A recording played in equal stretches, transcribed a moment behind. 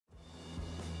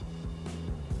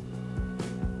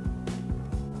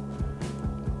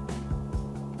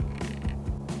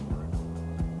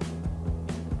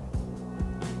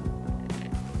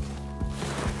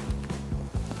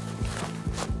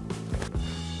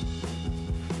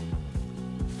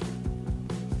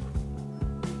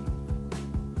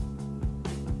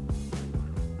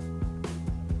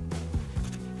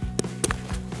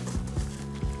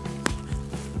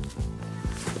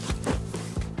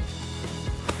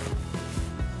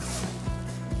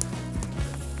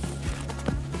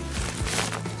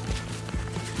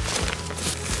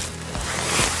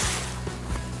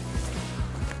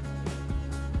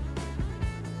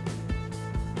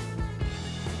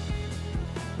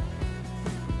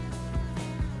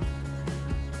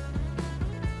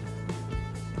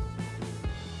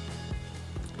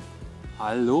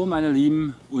Hallo meine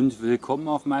Lieben und willkommen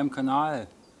auf meinem Kanal.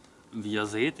 Wie ihr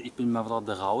seht, ich bin mal wieder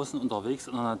draußen unterwegs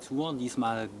in der Natur,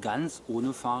 diesmal ganz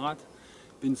ohne Fahrrad.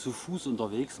 Bin zu Fuß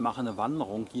unterwegs, mache eine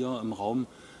Wanderung hier im Raum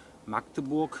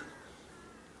Magdeburg.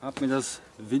 Habe mir das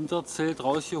Winterzelt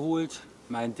rausgeholt,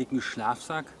 meinen dicken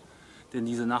Schlafsack, denn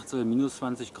diese Nacht soll minus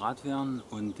 20 Grad werden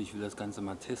und ich will das Ganze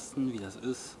mal testen, wie das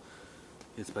ist.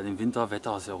 Jetzt bei dem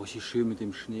Winterwetter ist ja richtig schön mit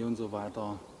dem Schnee und so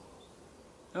weiter.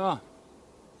 Ja,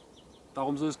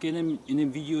 darum soll es gehen in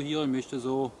dem Video hier. Ich möchte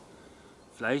so,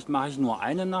 vielleicht mache ich nur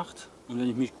eine Nacht und wenn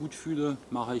ich mich gut fühle,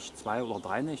 mache ich 2 oder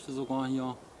 3 Nächte sogar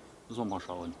hier. Müssen wir mal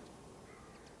schauen.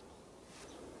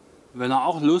 Wenn ihr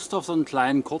auch Lust auf so einen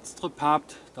kleinen Kurztrip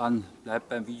habt, dann bleibt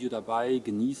beim Video dabei,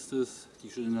 genießt es, die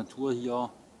schöne Natur hier.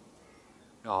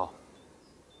 Ja.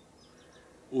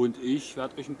 Und ich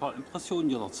werde euch ein paar Impressionen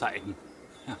hier noch zeigen.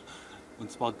 Ja.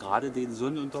 Und zwar gerade den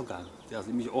Sonnenuntergang. Der ist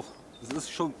nämlich auch, es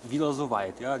ist schon wieder so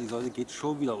weit, ja, die Sonne geht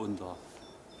schon wieder unter.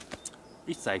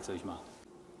 Ich zeige es euch mal.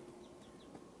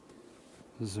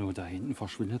 So, da hinten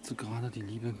verschwindet sie gerade, die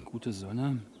liebe gute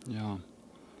Sonne. Ja,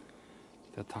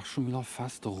 der Tag schon wieder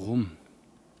fast rum.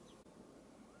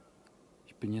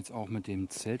 Ich bin jetzt auch mit dem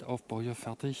Zeltaufbau hier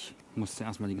fertig. Musste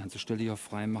erstmal die ganze Stelle hier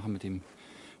frei machen,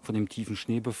 von dem tiefen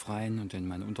Schnee befreien und dann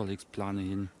meine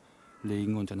Unterlegsplane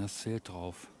hinlegen und dann das Zelt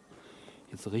drauf.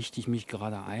 Jetzt richte ich mich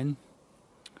gerade ein.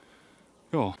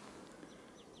 Ja,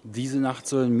 diese Nacht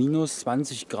sollen minus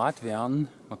 20 Grad werden.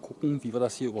 Mal gucken, wie wir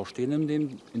das hier überstehen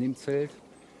in dem Zelt.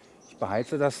 Ich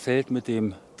beheize das Zelt mit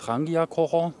dem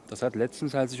Trangia-Kocher. Das hat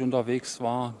letztens, als ich unterwegs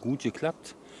war, gut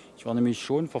geklappt. Ich war nämlich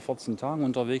schon vor 14 Tagen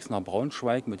unterwegs nach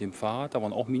Braunschweig mit dem Fahrrad. Da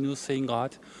waren auch minus 10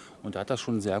 Grad. Und da hat das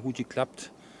schon sehr gut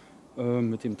geklappt,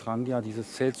 mit dem Trangia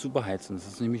dieses Zelt zu beheizen. Das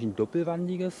ist nämlich ein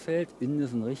doppelwandiges Zelt. Innen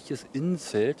ist ein richtiges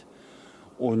Innenzelt.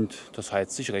 Und das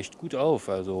heizt sich recht gut auf.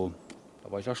 Also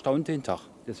da war ich erstaunt den Tag.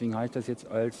 Deswegen habe ich das jetzt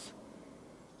als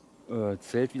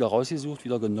Zelt wieder rausgesucht,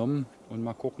 wieder genommen und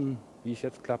mal gucken, wie es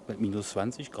jetzt klappt mit minus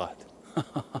 20 Grad.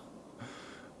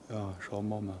 Ja, schauen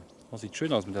wir mal. Das sieht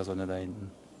schön aus mit der Sonne da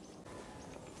hinten.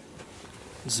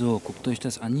 So, guckt euch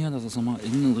das an hier. Das ist nochmal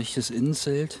innen ein richtiges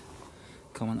Innenzelt.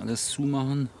 Kann man alles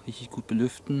zumachen, richtig gut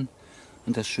belüften.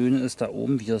 Und das Schöne ist da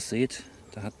oben, wie ihr es seht,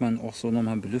 da hat man auch so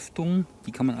nochmal Belüftung.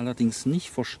 Die kann man allerdings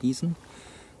nicht verschließen.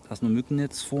 Da ist nur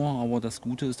Mückennetz vor, aber das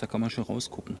Gute ist, da kann man schon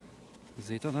rausgucken.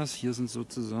 Seht ihr das? Hier sind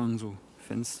sozusagen so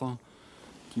Fenster,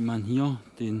 die man hier,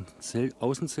 den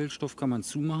Außenzeltstoff kann man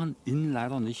zumachen, innen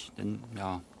leider nicht, denn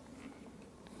ja,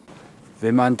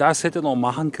 wenn man das hätte noch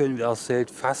machen können, wäre das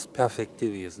Zelt fast perfekt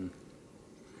gewesen.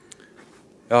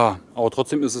 Ja, aber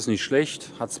trotzdem ist es nicht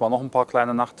schlecht, hat zwar noch ein paar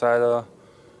kleine Nachteile,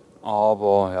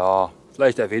 aber ja,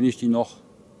 vielleicht erwähne ich die noch.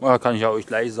 Ja, kann ich ja euch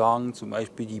gleich sagen, zum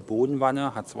Beispiel die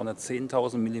Bodenwanne hat zwar eine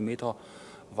 10.000 mm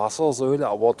Wassersäule,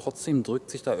 aber trotzdem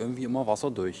drückt sich da irgendwie immer Wasser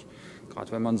durch.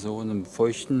 Gerade wenn man so einen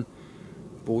feuchten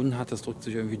Boden hat, das drückt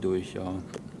sich irgendwie durch. Ja.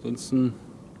 Ansonsten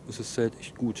ist das Zelt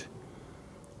echt gut.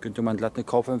 Könnte man glatt eine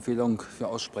Kaufempfehlung für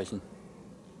aussprechen.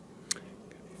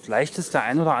 Vielleicht ist der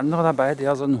ein oder andere dabei,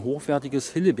 der so ein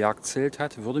hochwertiges Hilleberg-Zelt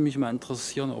hat. Würde mich mal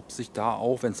interessieren, ob sich da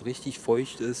auch, wenn es richtig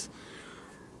feucht ist,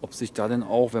 ob sich da denn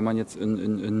auch, wenn man jetzt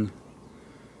in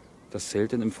das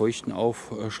Zelt dann im Feuchten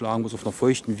aufschlagen muss, auf einer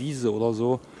feuchten Wiese oder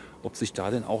so, ob sich da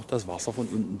denn auch das Wasser von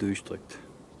unten durchdrückt.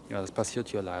 Ja, das passiert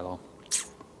hier leider.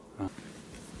 Ja.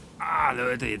 Ah,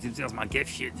 Leute, jetzt gibt es erstmal ein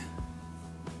Käffchen.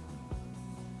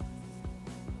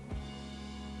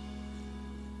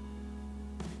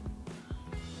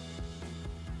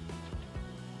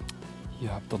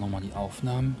 Hier habt ihr nochmal die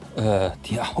Aufnahmen,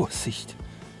 die Aussicht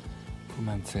von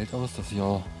meinem Zelt aus. Das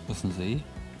hier ist ein See.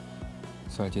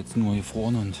 Ist halt jetzt nur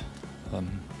gefroren und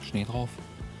Schnee drauf.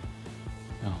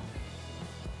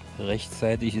 Ja.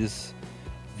 Rechtzeitig ist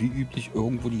wie üblich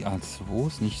irgendwo die A2,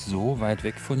 ist nicht so weit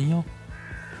weg von hier.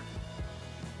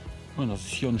 Und das ist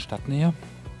hier in Stadtnähe.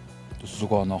 Das ist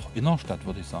sogar noch Innerstadt,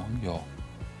 würde ich sagen. Ja.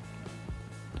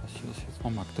 Das hier ist jetzt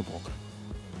noch Magdeburg.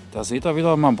 Da seht ihr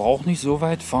wieder, man braucht nicht so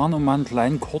weit fahren, um mal einen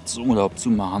kleinen Kurzurlaub zu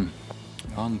machen.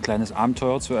 Ja, ein kleines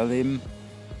Abenteuer zu erleben.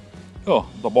 Ja,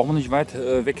 da braucht man nicht weit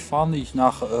wegfahren, nicht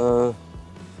an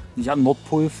den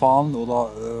Nordpol fahren oder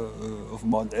auf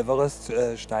Mount Everest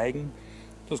steigen.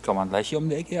 Das kann man gleich hier um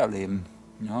die Ecke erleben.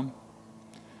 Ja.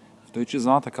 Auf Deutsch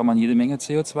gesagt, da kann man jede Menge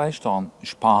CO2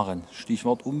 sparen.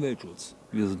 Stichwort Umweltschutz.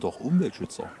 Wir sind doch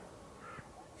Umweltschützer.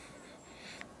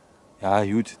 Ja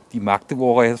gut, die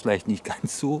Magdeburger jetzt vielleicht nicht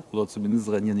ganz so, oder zumindest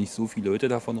rennen hier nicht so viele Leute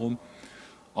davon rum.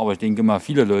 Aber ich denke mal,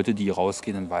 viele Leute, die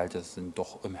rausgehen in den Wald, das sind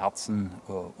doch im Herzen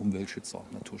Umweltschützer,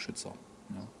 Naturschützer.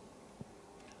 Ja.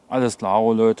 Alles klar,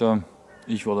 Leute.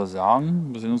 Ich würde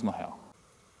sagen, wir sehen uns nachher.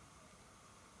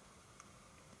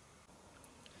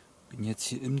 Bin jetzt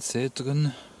hier im Zelt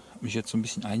drin, habe mich jetzt so ein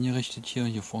bisschen eingerichtet hier.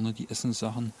 Hier vorne die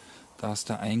Essenssachen, da ist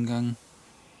der Eingang.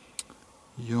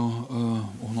 Hier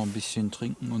auch noch ein bisschen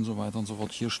trinken und so weiter und so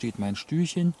fort. Hier steht mein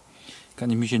Stühlchen.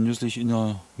 Kann ich mich genüsslich in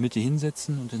der Mitte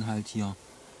hinsetzen und dann halt hier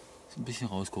ein bisschen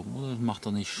rausgucken. Oder das macht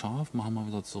er nicht scharf, machen wir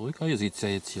wieder zurück. Ah, ihr seht es ja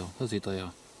jetzt hier, da seht ihr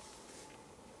ja.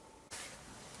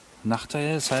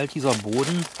 Nachteil ist halt dieser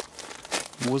Boden,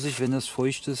 wo sich, wenn es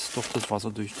feucht ist, doch das Wasser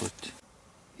durchdrückt.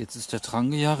 Jetzt ist der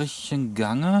Tranke ja richtig in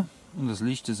Gange und das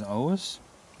Licht ist aus.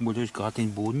 Ich wollte euch gerade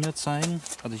den Boden ja zeigen,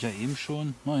 hatte ich ja eben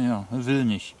schon. Naja, er will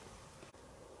nicht.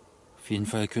 Auf jeden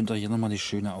Fall könnt ihr hier nochmal die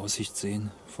schöne Aussicht sehen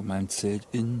von meinem Zelt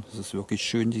innen. Das ist wirklich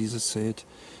schön, dieses Zelt.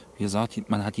 Wie gesagt,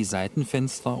 man hat die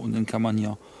Seitenfenster und dann kann man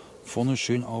hier vorne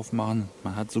schön aufmachen.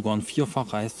 Man hat sogar einen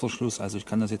Vierfach-Reißverschluss, also ich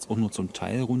kann das jetzt auch nur zum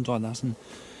Teil runterlassen.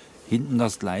 Hinten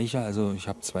das gleiche, also ich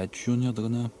habe 2 Türen hier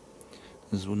drin.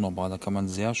 Das ist wunderbar, da kann man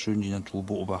sehr schön die Natur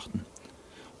beobachten.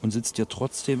 Und sitzt hier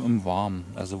trotzdem im Warmen,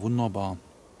 also wunderbar.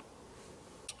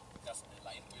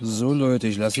 So Leute,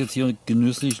 ich lasse jetzt hier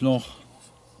genüsslich noch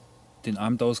den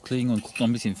Abend ausklingen und gucke noch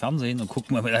ein bisschen Fernsehen und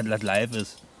gucke mal, wer das live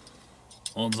ist.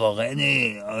 Unser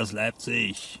Rene aus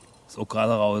Leipzig ist auch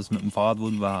gerade raus mit dem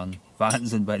Fahrradwohnwagen.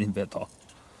 Wahnsinn bei dem Wetter.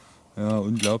 Ja,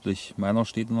 unglaublich. Meiner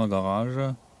steht in der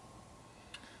Garage.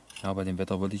 Ja, bei dem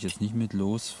Wetter wollte ich jetzt nicht mit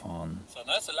losfahren. So,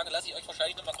 ne? So lange lasse ich euch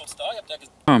wahrscheinlich noch mal kurz da.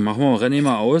 Ja, machen wir Rene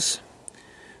mal aus.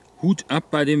 Hut ab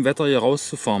bei dem Wetter hier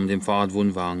rauszufahren mit dem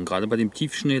Fahrradwohnwagen. Gerade bei dem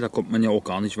Tiefschnee, da kommt man ja auch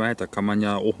gar nicht weit. Da kann man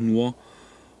ja auch nur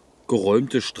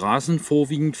geräumte Straßen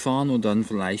vorwiegend fahren und dann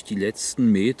vielleicht die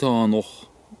letzten Meter noch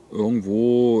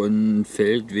irgendwo einen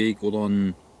Feldweg oder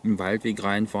einen Waldweg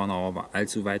reinfahren. Aber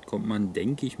allzu weit kommt man,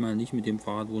 denke ich mal, nicht mit dem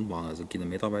Fahrradwohnwagen. Also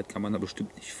kilometerweit kann man da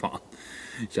bestimmt nicht fahren.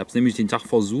 Ich habe es nämlich den Tag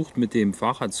versucht, mit dem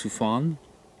Fahrrad zu fahren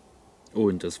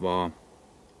und das war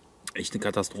echt eine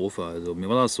Katastrophe. Also mir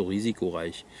war das so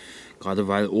risikoreich. Gerade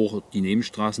weil auch die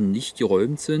Nebenstraßen nicht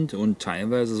geräumt sind und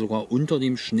teilweise sogar unter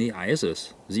dem Schnee Eis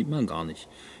ist. Sieht man gar nicht.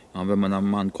 Ja, wenn man dann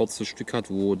mal ein kurzes Stück hat,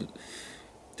 wo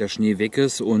der Schnee weg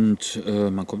ist und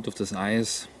man kommt auf das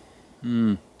Eis,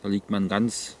 da liegt man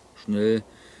ganz schnell,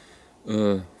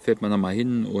 fällt man da mal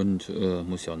hin und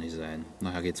muss ja auch nicht sein.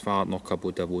 Nachher geht das Fahrrad noch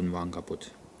kaputt, der Wohnwagen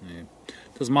kaputt. Nee.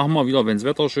 Das machen wir wieder, wenn das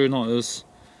Wetter schöner ist.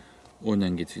 Und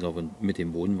dann geht es wieder mit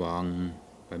dem Wohnwagen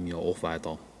bei mir auch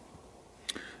weiter.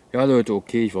 Ja Leute,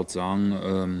 okay, ich würde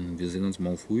sagen, wir sehen uns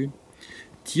morgen früh.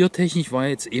 Tiertechnisch war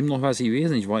jetzt eben noch was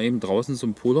gewesen. Ich war eben draußen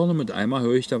zum Pullern und mit einmal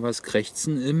höre ich da was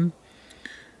krächzen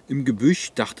im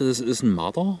Gebüsch. Dachte, das ist ein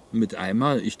Marder. Mit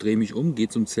einmal, ich drehe mich um, gehe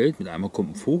zum Zelt. Mit einmal kommt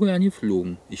ein Vogel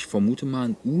angeflogen. Ich vermute mal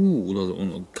ein oder so,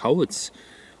 ein Kauz.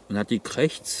 Und hat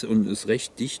gekrächzt und ist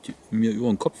recht dicht mir über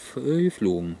den Kopf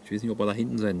geflogen. Ich weiß nicht, ob er da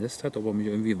hinten sein Nest hat, ob er mich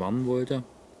irgendwie warnen wollte.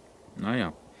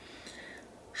 Naja.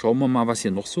 Schauen wir mal, was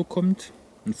hier noch so kommt.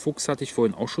 Ein Fuchs hatte ich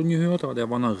vorhin auch schon gehört, aber der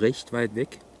war noch recht weit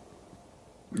weg.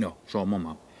 Ja, schauen wir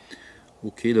mal.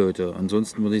 Okay, Leute,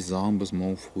 ansonsten würde ich sagen, bis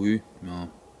morgen früh. Ja,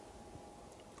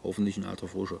 hoffentlich ein alter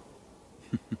Frische.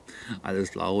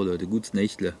 Alles klar, Leute, gutes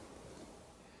Nächtle.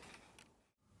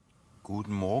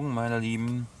 Guten Morgen, meine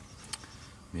Lieben.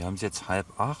 Wir haben es jetzt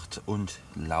 7:30 und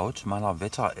laut meiner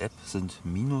Wetter-App sind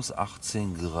minus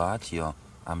 18 Grad hier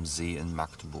am See in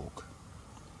Magdeburg.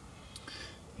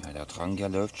 Ja, der Trank ja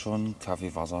läuft schon.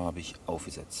 Kaffee, Wasser habe ich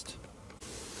aufgesetzt.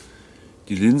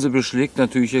 Die Linse beschlägt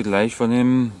natürlich hier gleich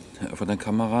von der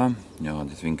Kamera. Ja,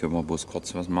 deswegen können wir bloß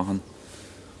kurz was machen.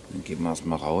 Dann gehen wir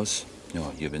erstmal raus. Ja,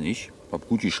 hier bin ich. Hab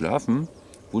gut geschlafen.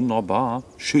 Wunderbar.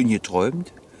 Schön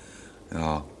geträumt.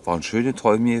 Ja, waren schöne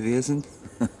Träume gewesen.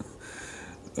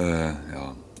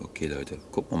 Ja, okay Leute,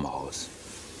 gucken wir mal raus.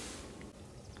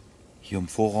 Hier im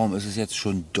Vorraum ist es jetzt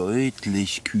schon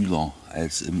deutlich kühler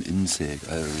als im Innenzelt.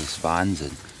 Also das ist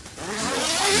Wahnsinn.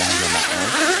 Machen wir mal auf.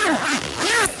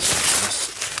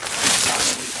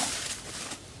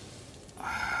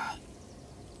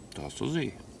 Da ist der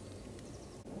See.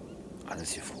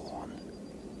 Alles gefroren.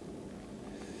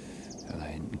 Ja, da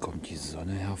hinten kommt die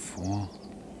Sonne hervor.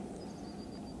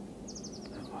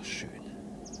 Ja, schön.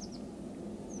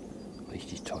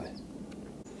 Richtig toll.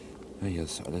 Ja, hier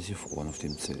ist alles gefroren auf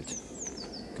dem Zelt.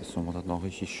 Gestern war das noch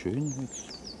richtig schön.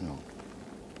 Jetzt, ja.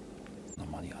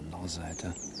 Nochmal die andere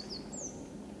Seite.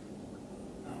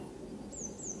 Ja.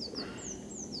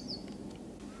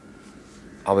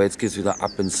 Aber jetzt geht es wieder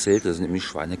ab ins Zelt. Das ist nämlich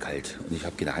schweinekalt. Und ich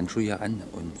habe keine Handschuhe hier an.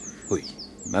 Und hui,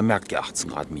 man merkt ja 18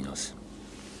 Grad minus.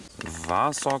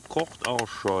 Wasser kocht auch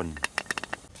schon.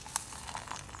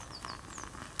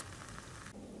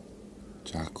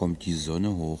 Da kommt die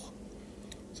Sonne hoch.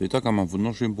 Seht ihr, kann man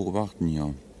wunderschön beobachten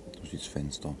hier durch dieses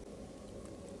Fenster.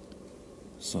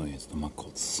 So, jetzt noch mal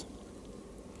kurz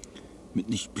mit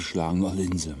nicht beschlagener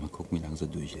Linse. Mal gucken, wie lange sie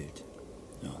durchhält.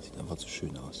 Ja, sieht einfach so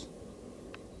schön aus.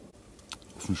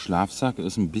 Auf dem Schlafsack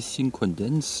ist ein bisschen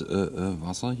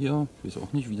Kondenswasser hier. Ich weiß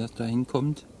auch nicht, wie das da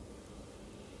hinkommt.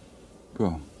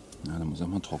 Ja, dann muss er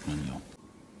mal trocknen hier.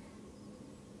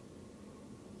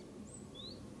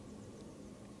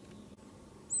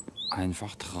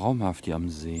 Einfach traumhaft hier am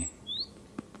See.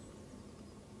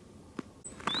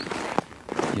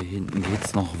 Hier hinten geht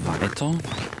es noch weiter.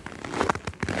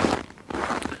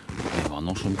 Hier waren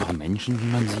noch schon ein paar Menschen, wie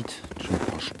man sieht. Schon ein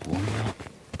paar Spuren hier.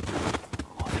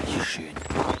 Oh, wie schön.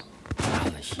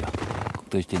 Herrlich hier.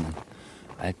 Guckt euch den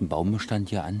alten Baumbestand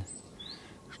hier an.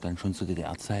 Stand schon zu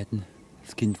DDR-Zeiten.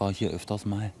 Als Kind war ich hier öfters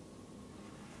mal.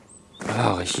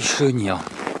 Ja, richtig schön hier.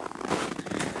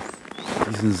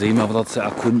 Diesen See mal wieder zu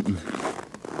erkunden.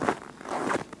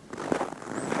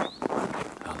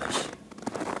 Herrlich.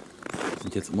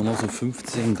 Sind jetzt immer noch so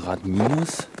 15 Grad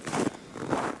minus.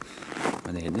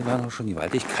 Meine Hände werden auch schon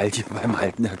gewaltig kalt hier beim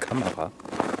Halten der Kamera.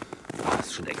 Das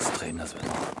ist schon extrem, das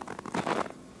Wetter.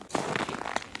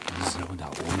 So, da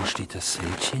oben steht das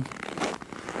Zeltchen.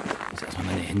 Ich muss erstmal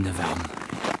meine Hände wärmen.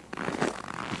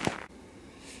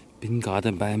 Bin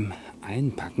gerade beim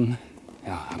Einpacken.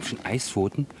 Ja, habe schon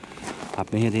Eispfoten.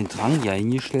 Habe mir hier den Trank hier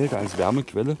hingestellt als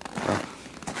Wärmequelle.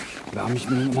 Da wärme ich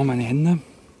mir immer meine Hände.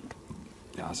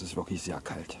 Ja, es ist wirklich sehr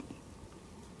kalt.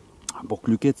 Habe auch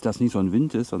Glück jetzt, dass nicht so ein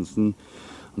Wind ist. Ansonsten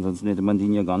hätte man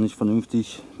den hier gar nicht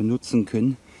vernünftig benutzen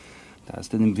können. Da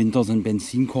ist dann im Winter so ein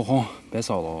Benzinkocher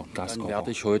besser oder Gaskocher. Dann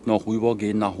werde ich heute noch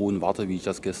rübergehen nach Hohenwarte, wie ich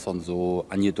das gestern so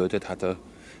angedeutet hatte.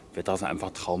 Wetter ist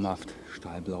einfach traumhaft.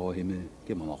 Stahlblauer Himmel.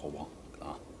 Gehen wir noch rüber.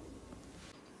 Klar.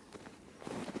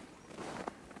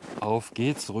 Auf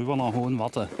geht's rüber nach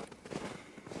Hohenwarte.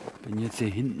 Bin jetzt hier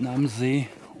hinten am See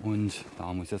und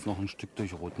da muss jetzt noch ein Stück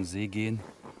durch Roten See gehen.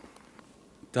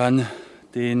 Dann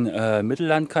den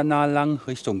Mittellandkanal lang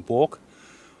Richtung Burg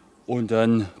und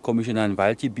dann komme ich in ein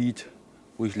Waldgebiet,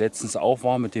 wo ich letztens auch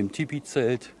war mit dem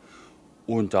Tipi-Zelt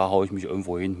und da haue ich mich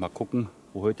irgendwo hin. Mal gucken,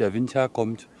 wo heute der Wind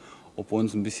herkommt, ob wir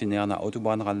uns ein bisschen näher an der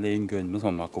Autobahn ranlegen können, müssen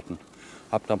wir mal gucken.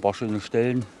 Hab da ein paar schöne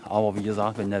Stellen, aber wie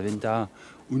gesagt, wenn der Wind da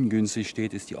ungünstig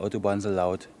steht, ist die Autobahn so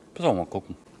laut. Müssen wir mal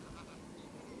gucken.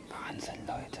 Wahnsinn,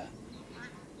 Leute.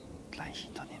 Gleich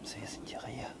hinter dem See sind die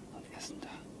Rehe und essen da.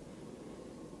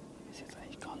 Ist jetzt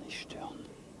eigentlich gar nicht stören.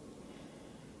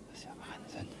 Das ist ja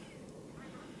Wahnsinn.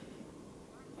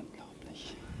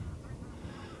 Unglaublich.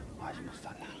 Oh, ich muss da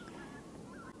lang.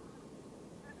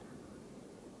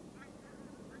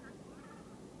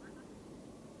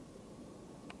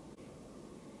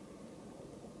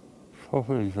 Ich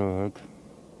hoffe, ich höre weg.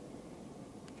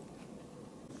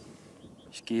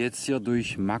 Ich gehe jetzt hier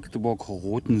durch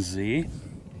Magdeburg-Roten See.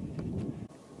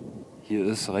 Hier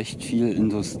ist recht viel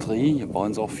Industrie, hier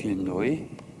bauen sie auch viel neu.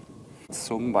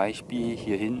 Zum Beispiel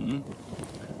hier hinten.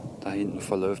 Da hinten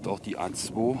verläuft auch die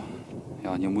A2.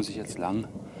 Ja, und hier muss ich jetzt lang,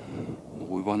 um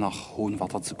rüber nach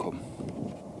Hohenwarte zu kommen.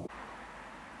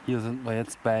 Hier sind wir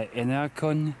jetzt bei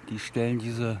Enercon. Die stellen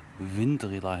diese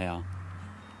Windräder her.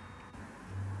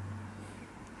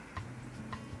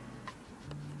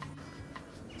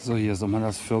 So, hier ist nochmal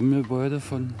das Firmengebäude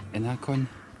von Enercon.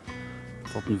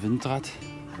 Dort ein Windrad.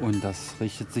 Und das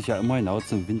richtet sich ja immer genau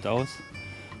zum Wind aus.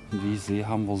 Und wie ich sehe,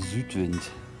 haben wir Südwind.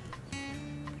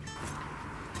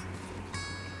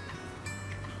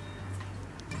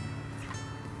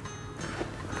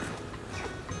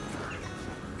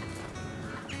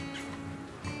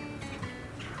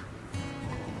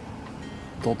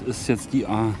 Dort ist jetzt die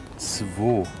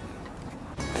A2.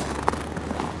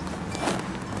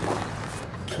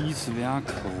 Kieswerk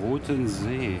Roten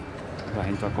See.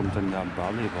 Dahinter kommt dann der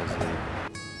Barleber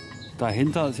See.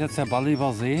 Dahinter ist jetzt der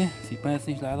Barleber See. Sieht man jetzt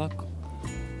nicht leider.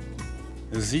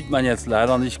 Das sieht man jetzt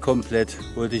leider nicht komplett,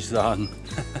 wollte ich sagen.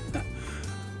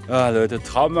 Ja, Leute,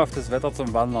 traumhaftes Wetter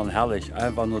zum Wandern. Herrlich.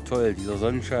 Einfach nur toll. Dieser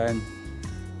Sonnenschein.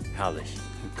 Herrlich.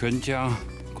 Ihr könnt ja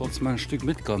kurz mal ein Stück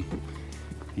mitkommen,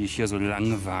 wie ich hier so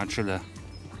lange watschele.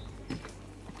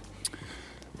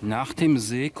 Nach dem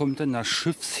See kommt dann das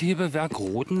Schiffshebewerk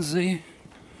Roten See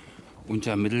und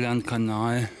der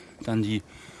Mittellandkanal, dann die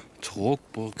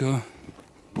Trogbrücke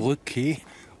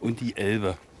und die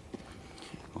Elbe.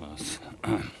 Das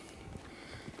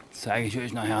zeige ich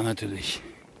euch nachher natürlich.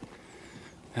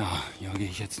 Ja, hier gehe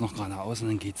ich jetzt noch geradeaus und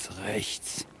dann geht es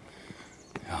rechts.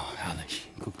 Ja, herrlich.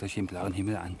 Guckt euch den blauen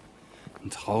Himmel an. Ein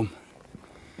Traum.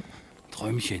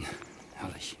 Träumchen.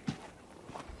 Herrlich.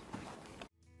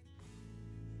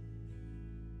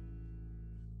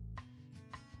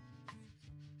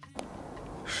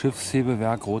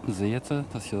 Schiffshebewerk Roten See jetzt,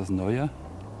 das hier ist das neue.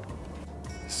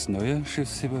 Das neue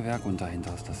Schiffshebewerk und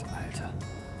dahinter ist das alte.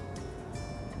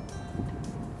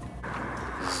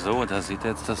 So, da seht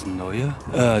ihr jetzt das neue,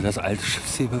 das alte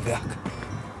Schiffshebewerk.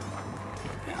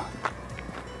 Ja.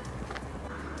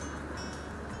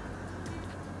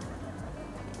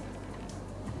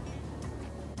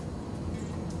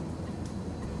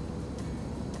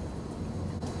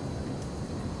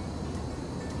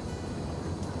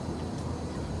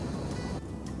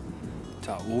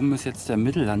 Da oben ist jetzt der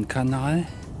Mittellandkanal.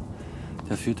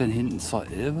 Der führt dann hinten zur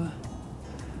Elbe.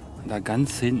 Und da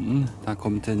ganz hinten, da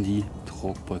kommt dann die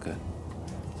Trogbrücke.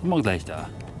 Sind wir gleich da.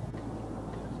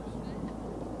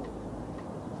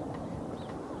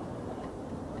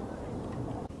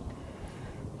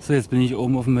 So, jetzt bin ich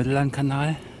oben auf dem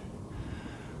Mittellandkanal.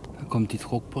 Da kommt die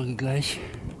Trogbrücke gleich.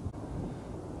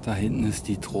 Da hinten ist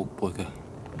die Trogbrücke.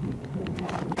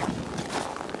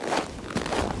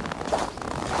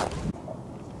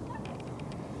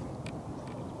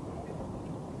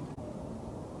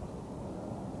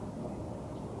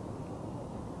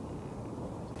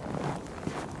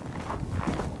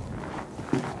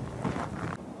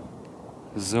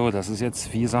 So, das ist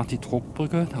jetzt, wie gesagt, die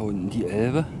Trogbrücke. Da unten die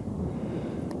Elbe.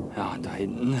 Ja, und da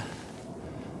hinten,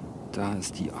 da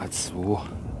ist die A2.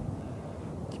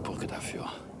 Die Brücke dafür.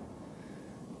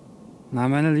 Na,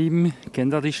 meine Lieben,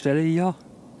 kennt ihr die Stelle hier?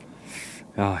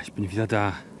 Ja, ich bin wieder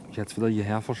da. Ich habe jetzt wieder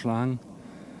hierher verschlagen.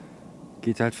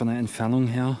 Geht halt von der Entfernung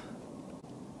her.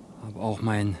 Habe auch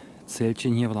mein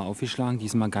Zeltchen hier wieder aufgeschlagen.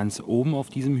 Diesmal ganz oben auf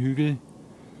diesem Hügel.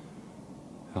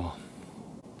 Ja.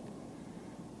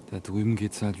 Da drüben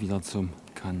geht es halt wieder zum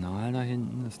Kanal da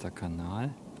hinten. Das ist der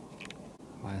Kanal.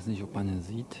 Weiß nicht, ob man ihn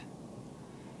sieht.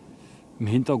 Im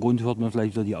Hintergrund hört man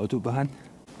vielleicht wieder die Autobahn.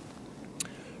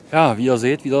 Ja, wie ihr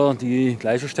seht, wieder die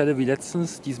gleiche Stelle wie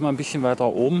letztens. Diesmal ein bisschen weiter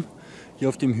oben, hier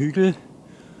auf dem Hügel.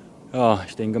 Ja,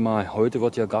 ich denke mal, heute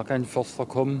wird ja gar kein Förster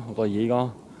kommen oder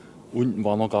Jäger. Unten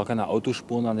waren noch gar keine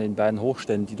Autospuren an den beiden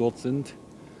Hochständen, die dort sind.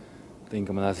 Ich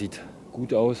denke mal, das sieht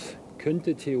gut aus.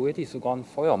 Könnte theoretisch sogar ein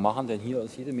Feuer machen, denn hier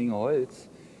ist jede Menge Holz,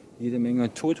 jede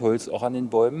Menge Totholz auch an den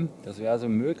Bäumen. Das wäre also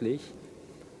möglich.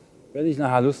 Wenn ich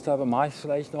nachher Lust habe, mache ich es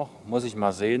vielleicht noch. Muss ich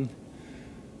mal sehen.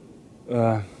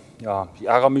 Ja, ich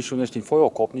ärgere mich schon, dass ich den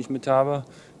Feuerkorb nicht mit habe,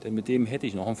 denn mit dem hätte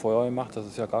ich noch ein Feuer gemacht. Das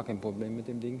ist ja gar kein Problem mit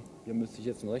dem Ding. Hier müsste ich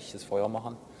jetzt ein richtiges Feuer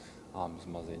machen.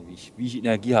 Müssen wir mal sehen, wie ich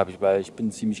Energie habe, weil ich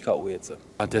bin ziemlich K.O. jetzt.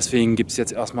 Deswegen gibt es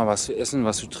jetzt erstmal was zu essen,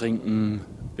 was zu trinken.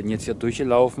 Bin jetzt hier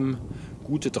durchgelaufen.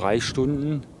 Gute 3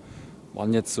 Stunden.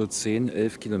 Waren jetzt so 10,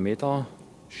 11 Kilometer,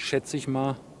 schätze ich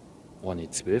mal. Oh ne,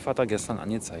 12 hat er gestern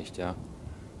angezeigt, ja.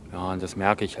 Ja, und das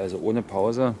merke ich, also ohne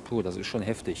Pause, puh, das ist schon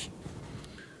heftig.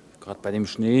 Gerade bei dem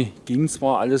Schnee ging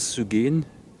zwar alles zu gehen.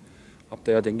 Habt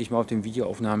ihr ja, denke ich mal, auf den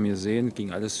Videoaufnahmen gesehen.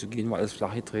 Ging alles zu gehen, war alles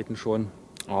flach getreten schon.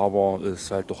 Aber es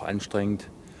ist halt doch anstrengend.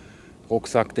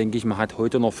 Rucksack, denke ich mal, hat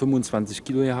heute noch 25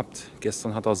 Kilo gehabt.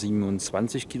 Gestern hat er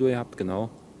 27 Kilo gehabt, genau.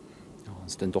 Ja,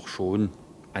 ist dann doch schon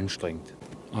anstrengend.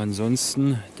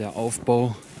 Ansonsten der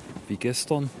Aufbau wie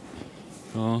gestern.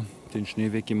 Ja, den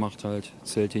Schnee weggemacht halt,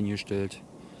 Zelt hingestellt.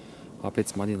 Habe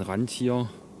jetzt mal den Rand hier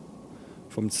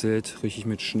vom Zelt richtig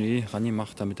mit Schnee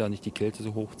rangemacht, damit er nicht die Kälte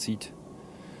so hoch zieht.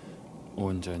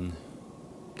 Und dann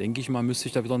denke ich mal, müsste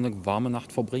ich da wieder eine warme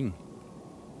Nacht verbringen.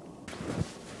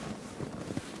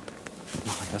 Ich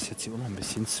mache das jetzt hier auch noch ein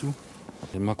bisschen zu.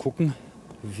 Dann mal gucken,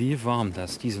 wie warm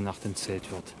das diese Nacht im Zelt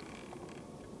wird.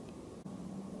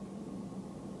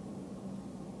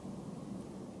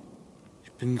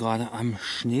 Ich bin gerade am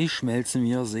Schneeschmelzen,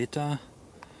 wie ihr seht da.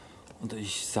 Und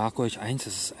ich sage euch eins,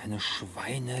 es ist eine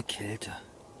Schweinekälte.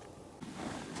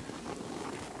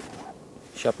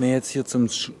 Ich habe mir jetzt hier zum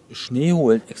Schnee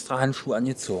holen extra Handschuhe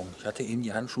angezogen. Ich hatte eben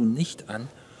die Handschuhe nicht an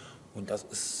und das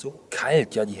ist so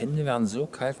kalt. Ja, die Hände werden so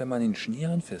kalt, wenn man den Schnee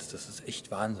anfasst. Das ist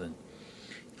echt Wahnsinn.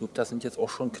 Ich glaube, das sind jetzt auch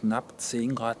schon knapp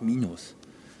 10 Grad minus.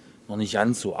 Noch nicht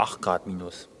ganz so, 8 Grad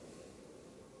minus.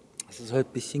 Das ist halt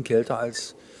ein bisschen kälter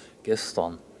als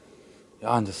gestern.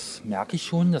 Ja, und das merke ich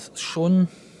schon, das ist schon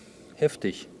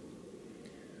heftig.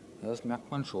 Ja, das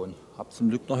merkt man schon. Habe zum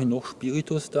Glück noch genug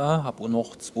Spiritus da, habe auch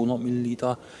noch 200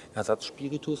 Milliliter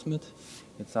Ersatzspiritus mit.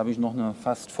 Jetzt habe ich noch eine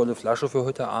fast volle Flasche für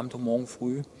heute Abend und morgen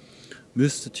früh.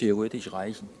 Müsste theoretisch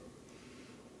reichen.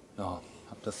 Ja,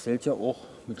 habe das Zelt ja auch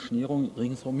mit Schnee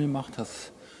ringsherum gemacht,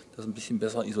 dass das ein bisschen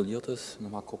besser isoliert ist.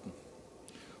 Mal gucken.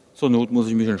 Zur Not muss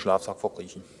ich mich in den Schlafsack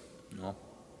verkriechen. Ja.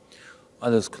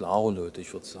 Alles klar, Leute,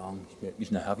 ich würde sagen, ich melde mich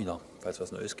nachher wieder, falls es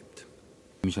was Neues gibt.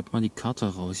 Ich habe mal die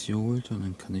Karte rausgeholt und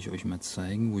dann kann ich euch mal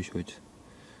zeigen, wo ich heute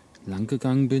lang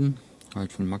gegangen bin.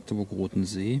 Halt von Magdeburg Roten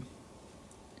See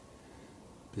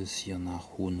bis hier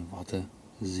nach Hohenwarte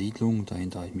Siedlung.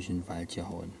 Dahinter habe ich mich in den Wald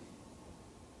gehauen.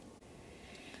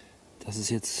 Das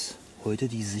ist jetzt heute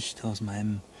die Sicht aus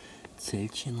meinem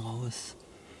Zeltchen raus.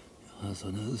 Die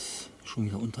Sonne ist schon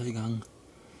wieder untergegangen.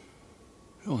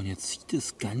 Ja, und jetzt zieht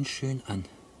es ganz schön an.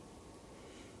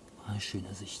 Eine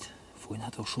schöne Sicht. Vorhin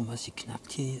hat auch schon was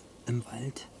geknackt hier im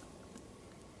Wald.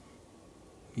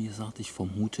 Wie gesagt, ich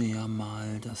vermute ja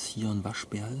mal, dass hier ein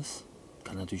Waschbär ist.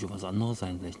 Kann natürlich auch was anderes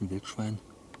sein, vielleicht ein Wildschwein.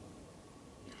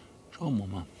 Schauen wir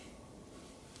mal.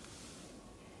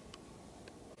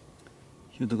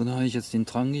 Hier drin habe ich jetzt den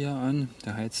Trangia an,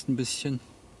 der heizt ein bisschen.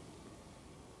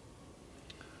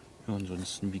 Ja,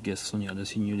 ansonsten wie gestern hier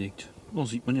alles hingelegt. Oh,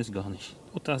 sieht man jetzt gar nicht.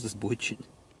 Oh, da ist das Brötchen.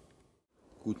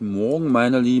 Guten Morgen,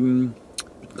 meine Lieben.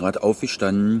 Ich bin gerade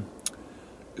aufgestanden.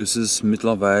 Es ist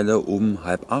mittlerweile um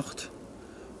 7:30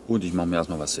 und ich mache mir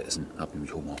erstmal was zu essen. Habe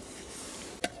nämlich Hunger.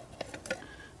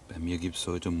 Bei mir gibt es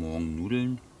heute Morgen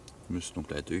Nudeln. Müssten noch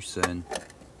gleich durch sein.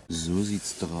 So sieht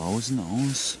es draußen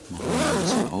aus. Machen wir mal ein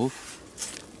bisschen auf.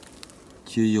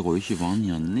 Tiergeräusche waren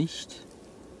hier nicht.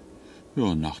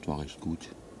 Ja, Nacht war recht gut.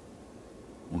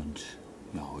 Und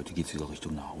ja, heute geht es wieder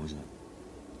Richtung nach Hause.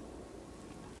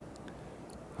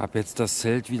 Habe jetzt das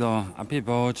Zelt wieder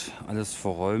abgebaut, alles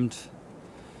verräumt.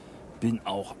 Bin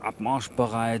auch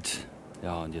abmarschbereit.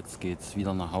 Ja, und jetzt geht es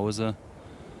wieder nach Hause.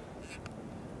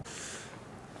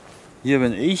 Hier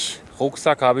bin ich.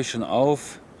 Rucksack habe ich schon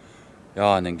auf.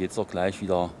 Ja, und dann geht es auch gleich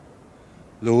wieder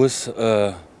los.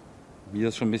 Mir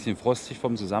ist schon ein bisschen frostig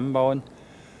vom Zusammenbauen.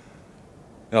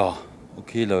 Ja,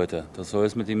 okay Leute, das soll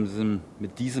es mit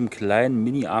diesem kleinen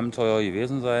Mini-Abenteuer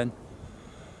gewesen sein.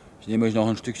 Ich nehme euch noch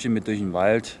ein Stückchen mit durch den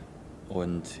Wald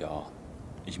und ja,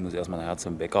 ich muss erstmal nachher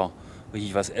zum Bäcker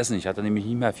richtig was essen. Ich hatte nämlich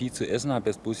nicht mehr viel zu essen, habe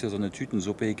jetzt bloß hier so eine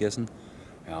Tütensuppe gegessen.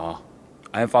 Ja,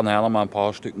 einfach nachher noch mal ein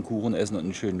paar Stücken Kuchen essen und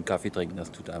einen schönen Kaffee trinken,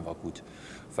 das tut einfach gut.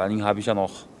 Vor allen Dingen habe ich ja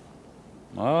noch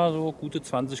so gute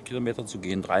 20 Kilometer zu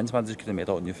gehen, 23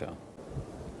 Kilometer ungefähr.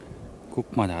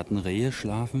 Guck mal, da hat ein Reh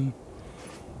geschlafen.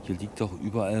 Hier liegt doch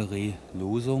überall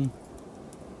Rehlosung.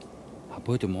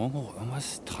 Habe heute Morgen auch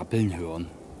irgendwas trappeln hören.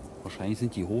 Wahrscheinlich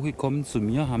sind die hochgekommen zu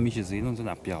mir, haben mich gesehen und sind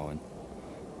abgehauen.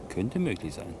 Könnte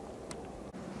möglich sein.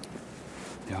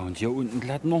 Ja, und hier unten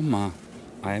glatt nochmal.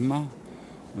 Einmal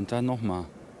und dann nochmal.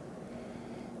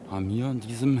 Haben hier in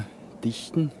diesem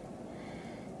dichten,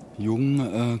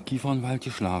 jungen Kiefernwald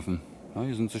geschlafen. Ja,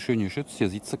 hier sind sie schön geschützt, hier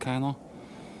sieht sie keiner.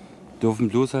 Dürfen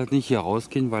bloß halt nicht hier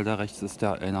rausgehen, weil da rechts ist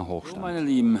der eine Hochstand. So, meine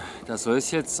Lieben, das soll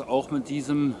es jetzt auch mit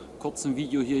diesem kurzen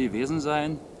Video hier gewesen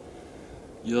sein.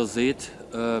 Ihr seht,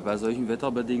 bei solchen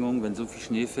Wetterbedingungen, wenn so viel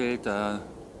Schnee fällt, da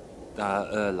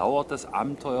lauert das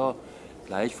Abenteuer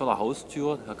gleich vor der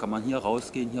Haustür. Da kann man hier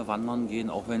rausgehen, hier wandern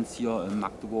gehen, auch wenn es hier in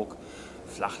Magdeburg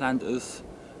Flachland ist,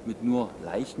 mit nur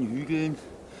leichten Hügeln.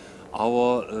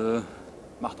 Aber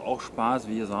macht auch Spaß,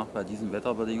 wie gesagt, bei diesen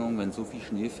Wetterbedingungen, wenn so viel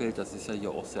Schnee fällt, das ist ja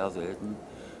hier auch sehr selten.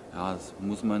 Ja, das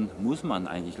muss man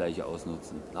eigentlich gleich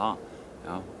ausnutzen. Klar,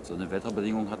 ja, so eine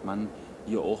Wetterbedingung hat man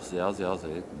hier auch sehr, sehr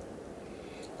selten.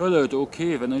 Ja Leute,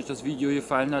 okay, wenn euch das Video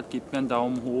gefallen hat, gebt mir einen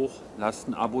Daumen hoch, lasst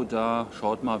ein Abo da,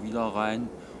 schaut mal wieder rein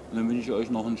und dann wünsche ich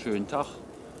euch noch einen schönen Tag.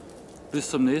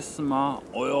 Bis zum nächsten Mal,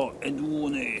 euer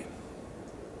Rene.